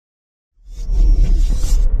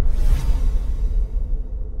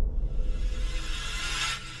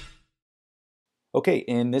Okay,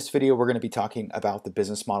 in this video we're going to be talking about the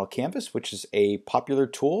Business Model Canvas, which is a popular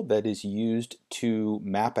tool that is used to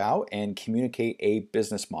map out and communicate a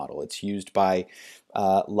business model. It's used by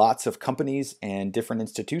lots of companies and different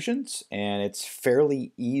institutions, and it's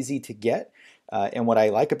fairly easy to get. And what I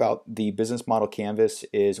like about the Business Model Canvas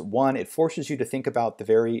is, one, it forces you to think about the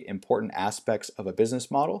very important aspects of a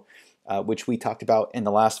business model, which we talked about in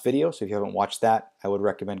the last video. So if you haven't watched that, I would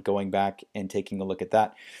recommend going back and taking a look at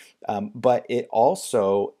that. But it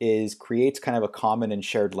also creates kind of a common and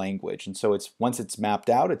shared language. And so once it's mapped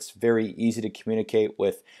out, it's very easy to communicate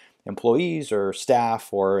with employees or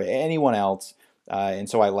staff or anyone else. And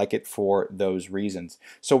so I like it for those reasons.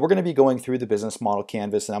 So we're going to be going through the Business Model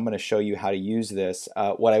Canvas, and I'm going to show you how to use this.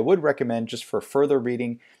 What I would recommend just for further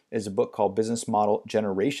reading is a book called Business Model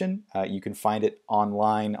Generation. You can find it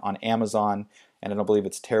online on Amazon, and I don't believe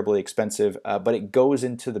it's terribly expensive, but it goes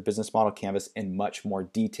into the Business Model Canvas in much more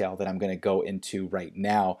detail than I'm going to go into right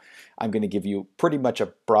now. I'm going to give you pretty much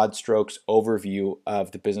a broad strokes overview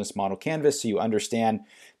of the Business Model Canvas so you understand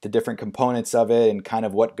the different components of it and kind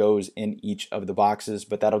of what goes in each of the boxes,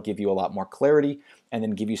 but that'll give you a lot more clarity and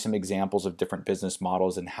then give you some examples of different business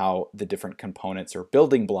models and how the different components or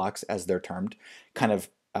building blocks, as they're termed, kind of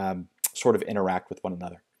sort of interact with one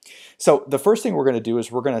another. So the first thing we're going to do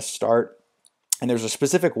is we're going to start, and there's a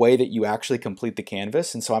specific way that you actually complete the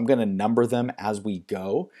canvas, and so I'm going to number them as we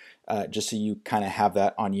go, just so you kind of have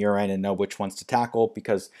that on your end and know which ones to tackle,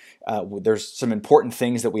 because there's some important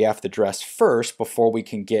things that we have to address first before we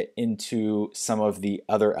can get into some of the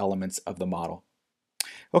other elements of the model.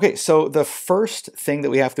 Okay, so the first thing that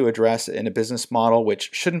we have to address in a business model,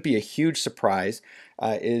 which shouldn't be a huge surprise,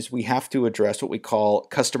 is we have to address what we call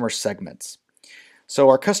customer segments. So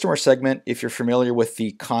our customer segment, if you're familiar with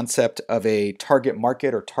the concept of a target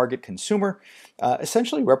market or target consumer,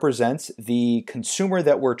 essentially represents the consumer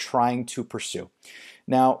that we're trying to pursue.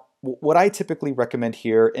 Now, what I typically recommend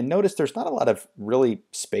here, and notice there's not a lot of really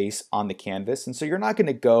space on the canvas, and so you're not going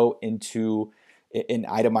to go into and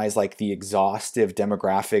itemize like the exhaustive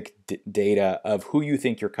demographic data of who you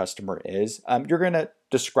think your customer is. You're going to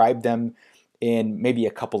describe them in maybe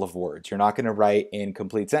a couple of words. You're not going to write in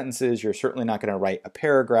complete sentences. You're certainly not going to write a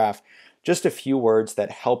paragraph. Just a few words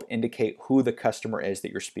that help indicate who the customer is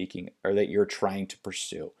that you're speaking or that you're trying to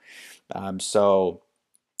pursue. So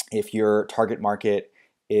if your target market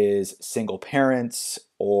is single parents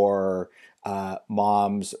or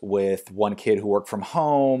moms with one kid who work from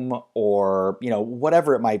home, or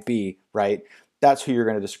whatever it might be, right? That's who you're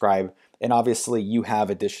going to describe. And obviously you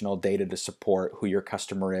have additional data to support who your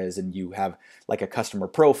customer is, and you have like a customer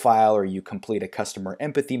profile, or you complete a customer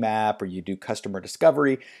empathy map, or you do customer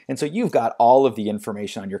discovery. And so you've got all of the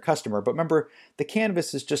information on your customer. But remember, the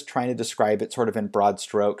canvas is just trying to describe it sort of in broad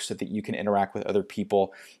strokes so that you can interact with other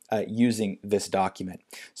people using this document.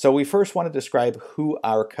 So we first want to describe who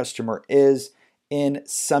our customer is in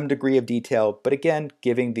some degree of detail, but again,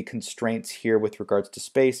 giving the constraints here with regards to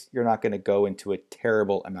space, you're not going to go into a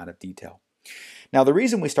terrible amount of detail. Now, the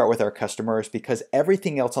reason we start with our customer is because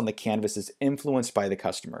everything else on the canvas is influenced by the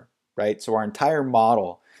customer, right? So our entire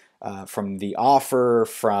model, from the offer,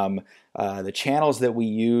 from the channels that we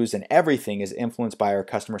use, and everything is influenced by our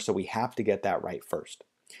customer, so we have to get that right first.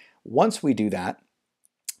 Once we do that,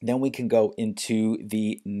 then we can go into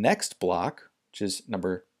the next block, which is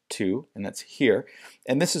number 2, and that's here.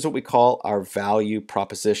 And this is what we call our value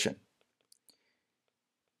proposition.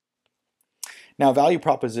 Now, value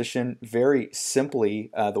proposition, very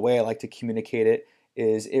simply, the way I like to communicate it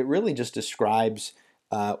is it really just describes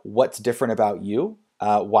what's different about you.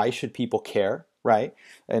 Why should people care, right?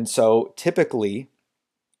 And so typically,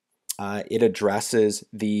 it addresses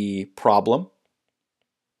the problem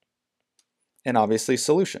and obviously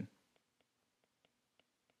solution.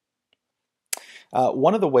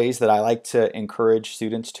 One of the ways that I like to encourage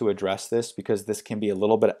students to address this, because this can be a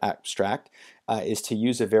little bit abstract, is to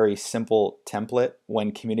use a very simple template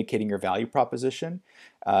when communicating your value proposition.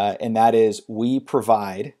 And that is, we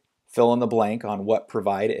provide, fill in the blank on what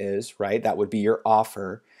provide is, right? That would be your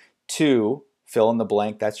offer. To, fill in the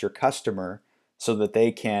blank, that's your customer, so that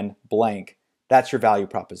they can blank. That's your value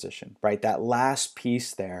proposition, right? That last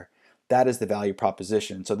piece there, that is the value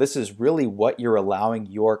proposition. So this is really what you're allowing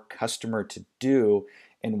your customer to do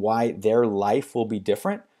and why their life will be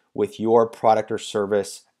different with your product or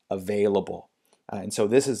service available. And so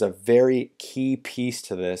this is a very key piece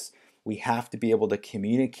to this. We have to be able to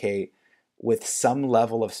communicate with some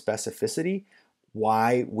level of specificity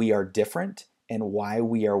why we are different and why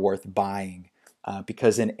we are worth buying.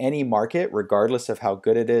 Because in any market, regardless of how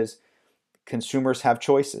good it is, consumers have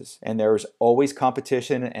choices, and there's always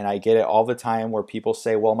competition. And I get it all the time where people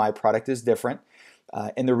say, well, my product is different.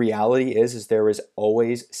 And the reality is there is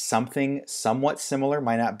always something somewhat similar,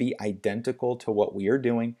 might not be identical to what we are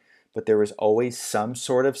doing, but there is always some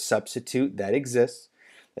sort of substitute that exists.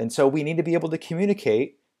 And so we need to be able to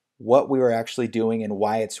communicate what we are actually doing and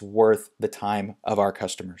why it's worth the time of our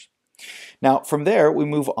customers. Now, from there, we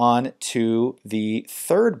move on to the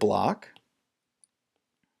third block.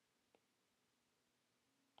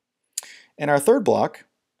 And our third block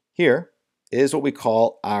here is what we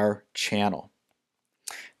call our channel.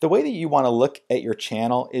 The way that you want to look at your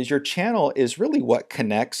channel is really what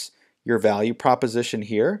connects your value proposition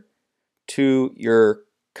here to your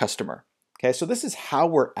customer. Okay, so this is how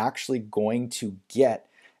we're actually going to get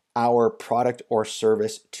our product or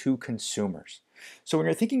service to consumers. So when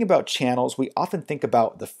you're thinking about channels, we often think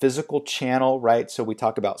about the physical channel, right? So we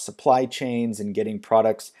talk about supply chains and getting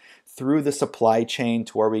products through the supply chain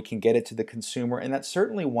to where we can get it to the consumer, and that's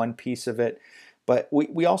certainly one piece of it. But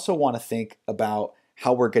we also want to think about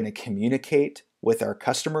how we're going to communicate with our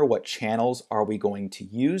customer. What channels are we going to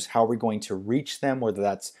use? How are we going to reach them, whether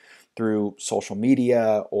that's through social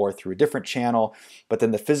media or through a different channel? But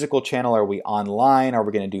then the physical channel, are we online? Are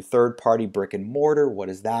we going to do third-party brick and mortar? What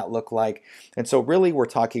does that look like? And so really we're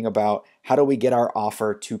talking about how do we get our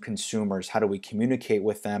offer to consumers? How do we communicate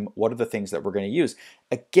with them? What are the things that we're going to use?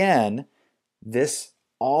 Again, this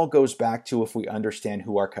all goes back to if we understand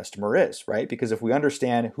who our customer is, right? Because if we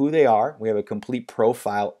understand who they are, we have a complete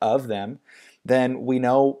profile of them, then we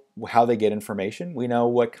know how they get information. We know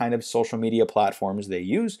what kind of social media platforms they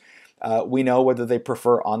use. We know whether they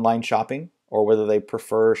prefer online shopping or whether they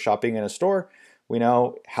prefer shopping in a store. We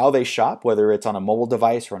know how they shop, whether it's on a mobile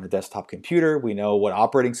device or on a desktop computer. We know what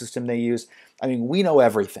operating system they use. I mean, we know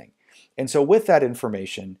everything. And so with that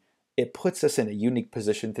information, it puts us in a unique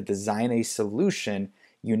position to design a solution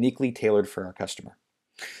uniquely tailored for our customer.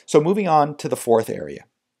 So moving on to the fourth area.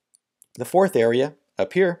 The fourth area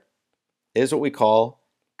up here is what we call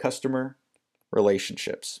customer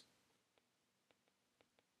relationships.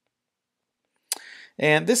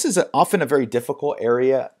 And this is often a very difficult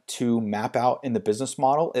area to map out in the business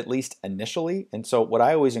model, at least initially. And so what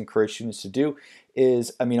I always encourage students to do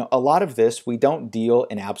is, a lot of this, we don't deal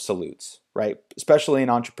in absolutes, right? Especially in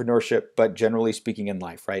entrepreneurship, but generally speaking in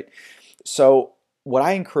life, right? So what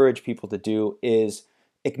I encourage people to do is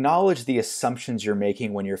acknowledge the assumptions you're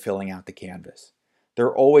making when you're filling out the canvas. There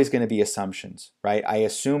are always going to be assumptions, right? I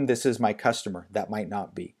assume this is my customer. That might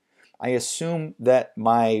not be. I assume that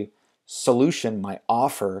my solution, my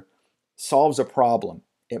offer, solves a problem.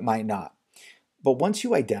 It might not. But once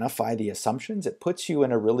you identify the assumptions, it puts you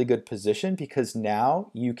in a really good position because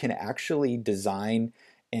now you can actually design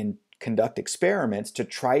and conduct experiments to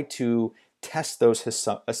try to test those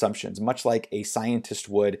assumptions, much like a scientist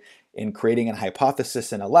would in creating a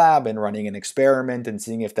hypothesis in a lab and running an experiment and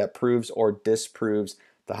seeing if that proves or disproves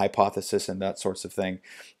the hypothesis and that sorts of thing.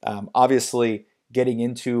 Obviously, getting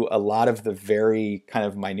into a lot of the very kind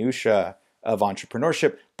of minutia of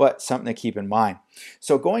entrepreneurship, but something to keep in mind.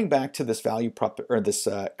 So going back to this value prop or this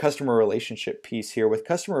customer relationship piece here, with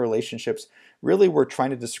customer relationships, really we're trying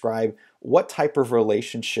to describe what type of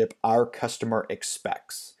relationship our customer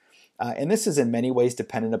expects. And this is in many ways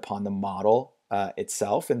dependent upon the model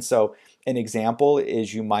itself. And so an example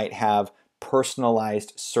is you might have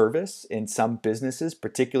personalized service in some businesses,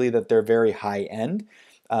 particularly that they're very high end.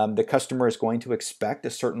 The customer is going to expect a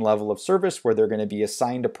certain level of service where they're going to be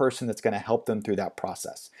assigned a person that's going to help them through that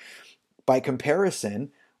process. By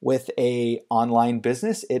comparison, with a online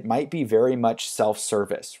business, it might be very much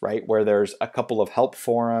self-service, right? Where there's a couple of help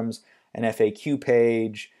forums, an FAQ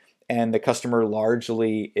page, and the customer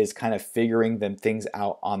largely is kind of figuring them things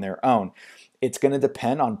out on their own. It's going to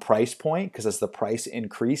depend on price point because as the price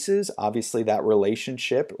increases, obviously that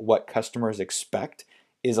relationship, what customers expect,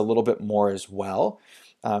 is a little bit more as well.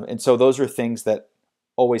 And so those are things that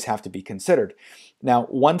always have to be considered. Now,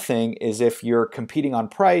 one thing is if you're competing on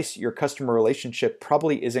price, your customer relationship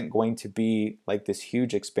probably isn't going to be like this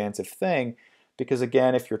huge expansive thing because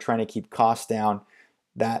again, if you're trying to keep costs down,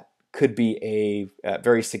 that could be a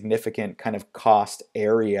very significant kind of cost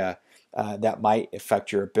area that might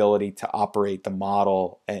affect your ability to operate the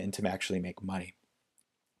model and to actually make money.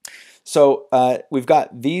 So we've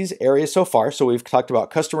got these areas so far. So we've talked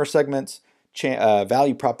about customer segments,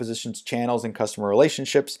 value propositions, channels, and customer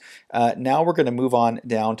relationships. Now we're going to move on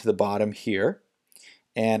down to the bottom here.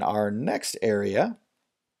 And our next area,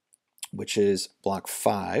 which is block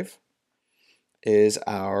 5, is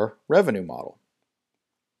our revenue model.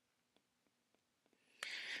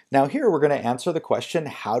 Now here we're going to answer the question,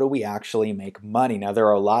 how do we actually make money? Now there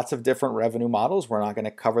are lots of different revenue models. We're not going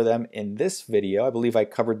to cover them in this video. I believe I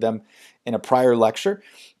covered them in a prior lecture,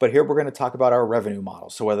 but here we're going to talk about our revenue model.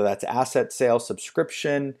 So whether that's asset sale,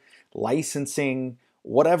 subscription, licensing,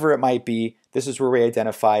 whatever it might be, this is where we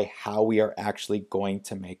identify how we are actually going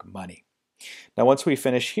to make money. Now once we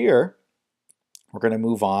finish here, we're going to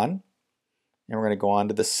move on and we're going to go on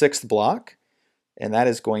to the 6th block, and that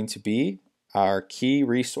is going to be our key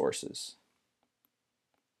resources.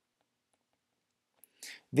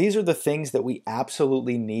 These are the things that we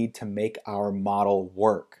absolutely need to make our model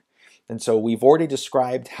work. And so we've already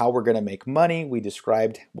described how we're going to make money. We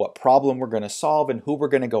described what problem we're going to solve and who we're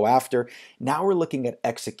going to go after. Now we're looking at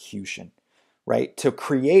execution, right? To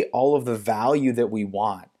create all of the value that we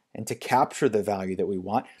want and to capture the value that we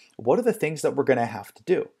want, what are the things that we're going to have to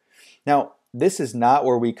do? Now, this is not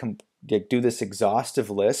where we do this exhaustive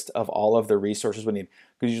list of all of the resources we need.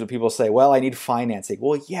 Because usually people say, well, I need financing.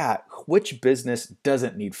 Well, yeah, which business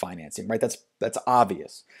doesn't need financing, right? That's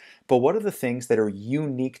obvious. But what are the things that are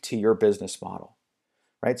unique to your business model,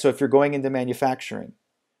 right? So if you're going into manufacturing,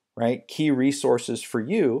 right, key resources for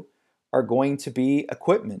you are going to be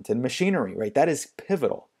equipment and machinery, right? That is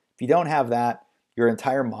pivotal. If you don't have that, your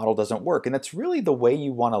entire model doesn't work. And that's really the way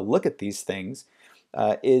you want to look at these things.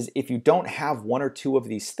 Is if you don't have one or two of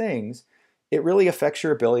these things, it really affects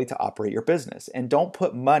your ability to operate your business. And don't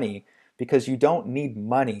put money, because you don't need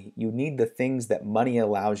money. You need the things that money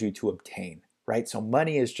allows you to obtain, right? So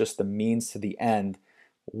money is just the means to the end.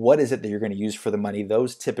 What is it that you're going to use for the money?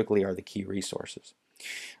 Those typically are the key resources.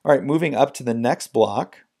 All right, moving up to the next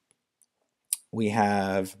block, we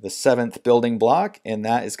have the 7th building block, and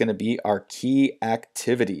that is going to be our key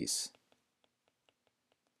activities.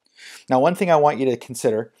 Now, one thing I want you to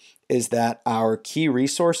consider is that our key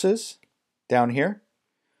resources down here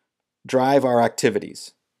drive our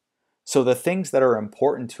activities. So the things that are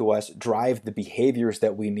important to us drive the behaviors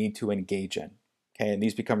that we need to engage in. Okay, and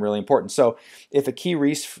these become really important. So if a key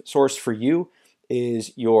resource for you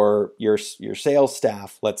is your sales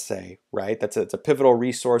staff, let's say, right? It's a pivotal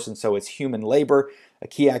resource, and so it's human labor. A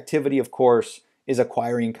key activity, of course, is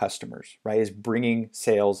acquiring customers, right? Is bringing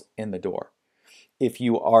sales in the door. If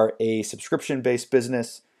you are a subscription-based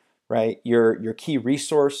business, right, your key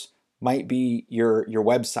resource might be your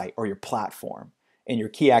website or your platform, and your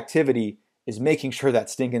key activity is making sure that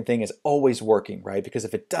stinking thing is always working, right? Because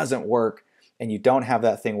if it doesn't work and you don't have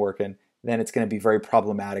that thing working, then it's going to be very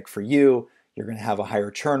problematic for you. You're going to have a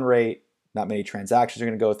higher churn rate. Not many transactions are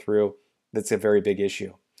going to go through. That's a very big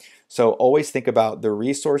issue. So always think about the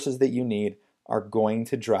resources that you need are going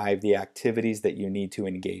to drive the activities that you need to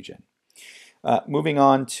engage in. Moving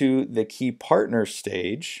on to the key partner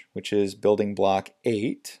stage, which is building block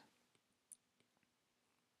 8.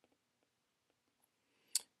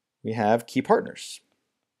 We have key partners.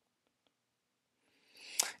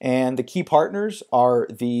 And the key partners are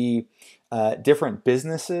the different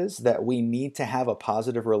businesses that we need to have a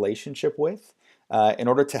positive relationship with in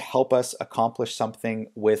order to help us accomplish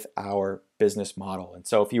something with our business model. And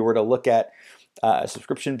so if you were to look at a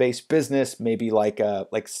subscription-based business, maybe like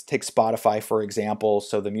take Spotify, for example,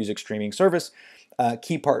 so the music streaming service,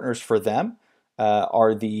 key partners for them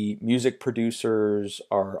are the music producers,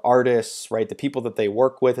 are artists, right? The people that they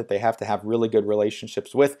work with, that they have to have really good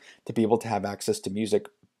relationships with to be able to have access to music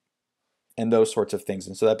and those sorts of things.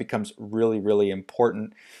 And so that becomes really, really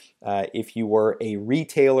important. If you were a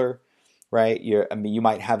retailer, right, you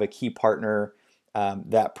might have a key partner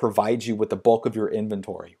that provides you with the bulk of your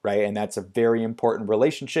inventory, right? And that's a very important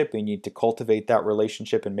relationship. You need to cultivate that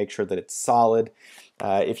relationship and make sure that it's solid.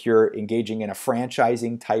 If you're engaging in a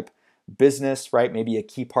franchising type business, right, maybe a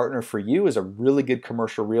key partner for you is a really good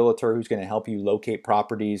commercial realtor who's going to help you locate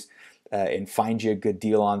properties and find you a good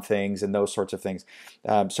deal on things and those sorts of things.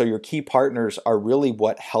 So your key partners are really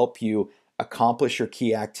what help you accomplish your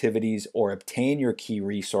key activities or obtain your key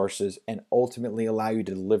resources and ultimately allow you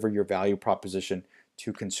to deliver your value proposition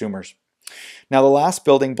to consumers. Now the last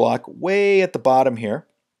building block way at the bottom here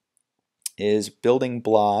is building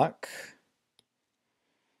block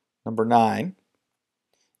number 9,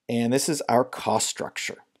 and this is our cost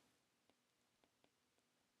structure.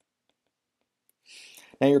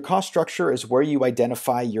 Now your cost structure is where you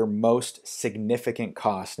identify your most significant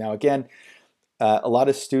costs. Now again, a lot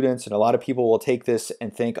of students and a lot of people will take this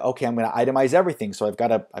and think, okay, I'm going to itemize everything. So I've got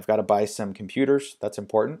to buy some computers. That's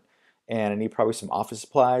important, and I need probably some office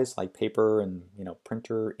supplies like paper and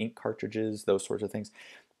printer, ink cartridges, those sorts of things.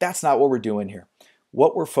 That's not what we're doing here.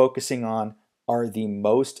 What we're focusing on are the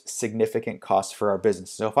most significant costs for our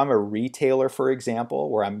business. So if I'm a retailer, for example,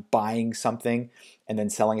 where I'm buying something and then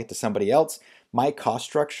selling it to somebody else, my cost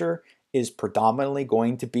structure is predominantly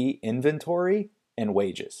going to be inventory and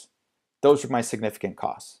wages. Those are my significant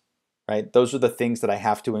costs, right? Those are the things that I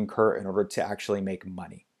have to incur in order to actually make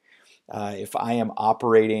money. If I am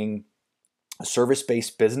operating a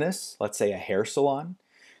service-based business, let's say a hair salon,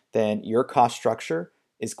 then your cost structure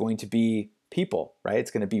is going to be people, right?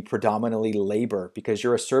 It's going to be predominantly labor because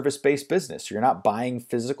you're a service-based business. You're not buying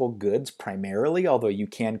physical goods primarily, although you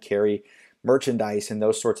can carry merchandise and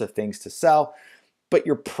those sorts of things to sell. But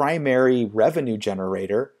your primary revenue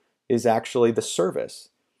generator is actually the service.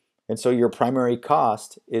 And so your primary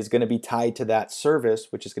cost is going to be tied to that service,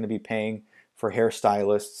 which is going to be paying for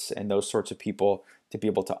hairstylists and those sorts of people to be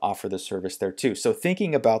able to offer the service there too. So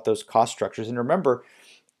thinking about those cost structures, and remember,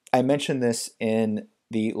 I mentioned this in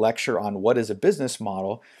the lecture on what is a business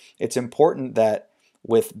model. It's important that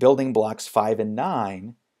with building blocks 5 and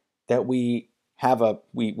 9 that we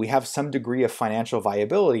have some degree of financial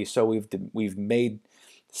viability. So we've made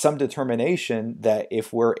some determination that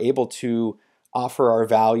if we're able to offer our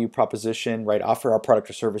value proposition, right, offer our product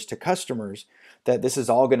or service to customers, that this is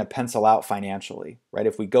all going to pencil out financially, right?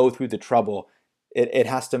 If we go through the trouble, it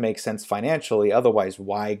has to make sense financially. Otherwise,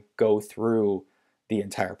 why go through the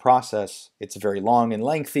entire process? It's very long and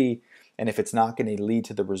lengthy, and if it's not going to lead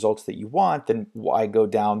to the results that you want, then why go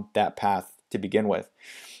down that path to begin with?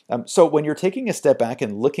 So when you're taking a step back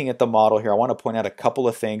and looking at the model here, I want to point out a couple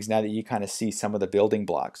of things now that you kind of see some of the building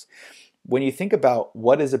blocks. When you think about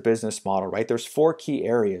what is a business model, right, there's 4 key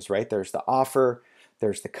areas, right? There's the offer,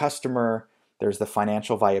 there's the customer, there's the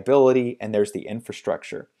financial viability, and there's the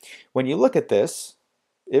infrastructure. When you look at this,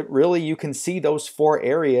 you can see those 4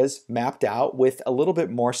 areas mapped out with a little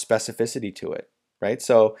bit more specificity to it, right?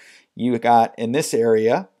 So you got in this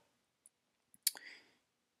area,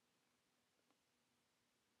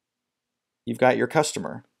 you've got your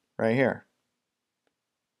customer right here.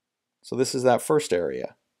 So this is that first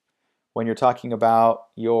area. When you're talking about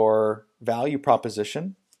your value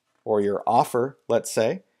proposition or your offer, let's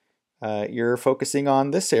say, you're focusing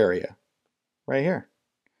on this area right here.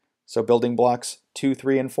 So building blocks 2,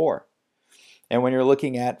 3, and 4. And when you're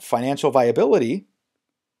looking at financial viability,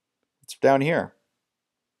 it's down here.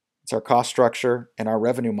 It's our cost structure and our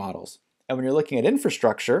revenue models. And when you're looking at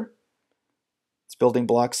infrastructure, it's building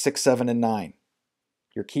blocks 6, 7, and 9.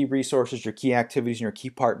 Your key resources, your key activities, and your key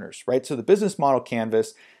partners, right? So the business model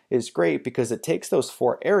canvas is great because it takes those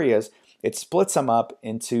 4 areas, it splits them up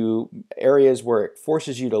into areas where it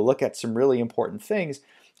forces you to look at some really important things,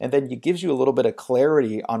 and then it gives you a little bit of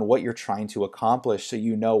clarity on what you're trying to accomplish so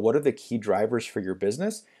you know what are the key drivers for your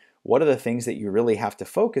business, what are the things that you really have to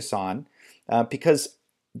focus on, because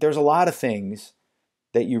there's a lot of things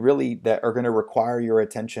that are going to require your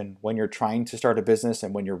attention when you're trying to start a business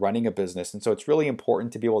and when you're running a business. And so it's really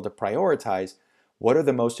important to be able to prioritize what are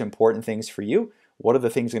the most important things for you, what are the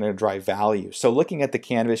things going to drive value. So looking at the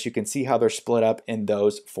canvas, you can see how they're split up in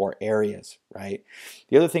those 4 areas, right?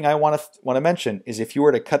 The other thing I want to mention is if you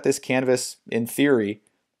were to cut this canvas in theory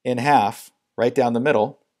in half, right down the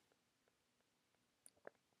middle,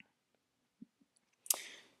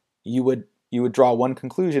 you would draw one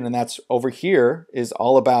conclusion, and that's over here is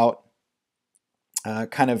all about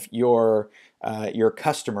kind of your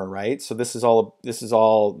customer, right? So this is all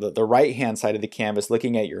the right hand side of the canvas,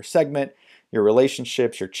 looking at your segment, your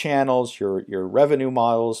relationships, your channels, your revenue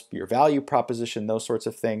models, your value proposition, those sorts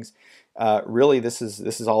of things. Really, this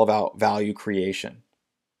is all about value creation,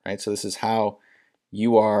 right? So this is how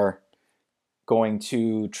you are going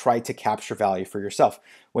to try to capture value for yourself.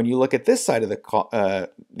 When you look at this side of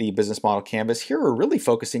the business model canvas, here we're really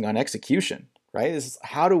focusing on execution, right? This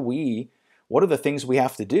is what are the things we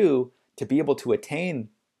have to do to be able to attain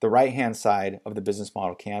the right-hand side of the business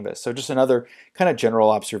model canvas. So just another kind of general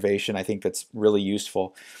observation I think that's really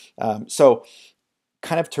useful. So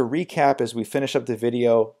kind of to recap as we finish up the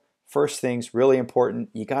video, first things really important,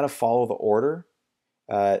 you got to follow the order.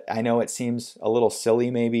 I know it seems a little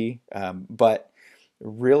silly maybe, but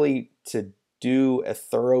really to do a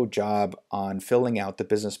thorough job on filling out the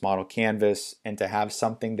business model canvas and to have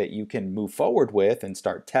something that you can move forward with and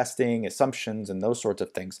start testing assumptions and those sorts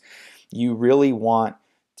of things, you really want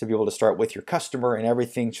to be able to start with your customer, and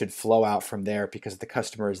everything should flow out from there because the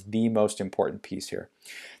customer is the most important piece here.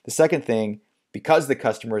 The second thing, because the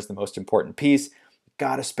customer is the most important piece, you've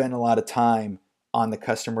got to spend a lot of time on the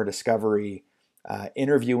customer discovery,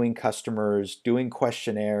 interviewing customers, doing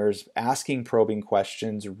questionnaires, asking probing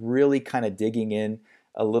questions, really kind of digging in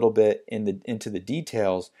a little bit into the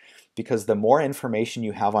details, because the more information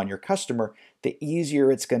you have on your customer, the easier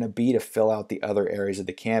it's going to be to fill out the other areas of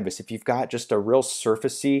the canvas. If you've got just a real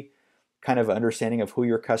surfacey kind of understanding of who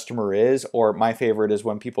your customer is. Or my favorite is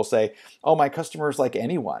when people say, oh, my customer is like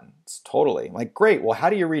anyone. It's totally like, great. Well, how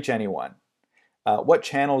do you reach anyone? What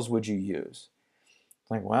channels would you use?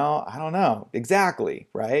 Like, well, I don't know exactly,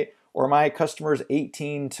 right? Or my customer's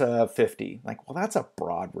 18 to 50. Like, well, that's a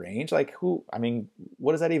broad range. Like, I mean,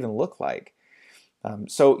 what does that even look like?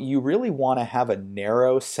 So you really want to have a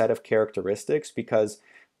narrow set of characteristics because,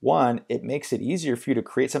 one, it makes it easier for you to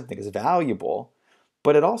create something that's valuable,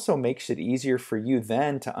 but it also makes it easier for you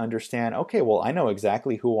then to understand, okay, well, I know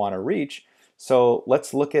exactly who I want to reach, so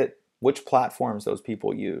let's look at which platforms those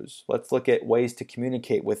people use. Let's look at ways to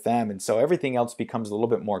communicate with them. And so everything else becomes a little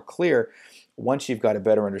bit more clear once you've got a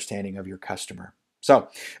better understanding of your customer. So,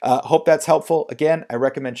 hope that's helpful. Again, I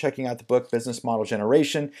recommend checking out the book, Business Model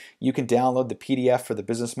Generation. You can download the PDF for the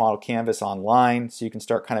Business Model Canvas online, so you can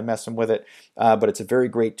start kind of messing with it. But it's a very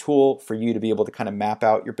great tool for you to be able to kind of map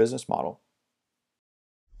out your business model.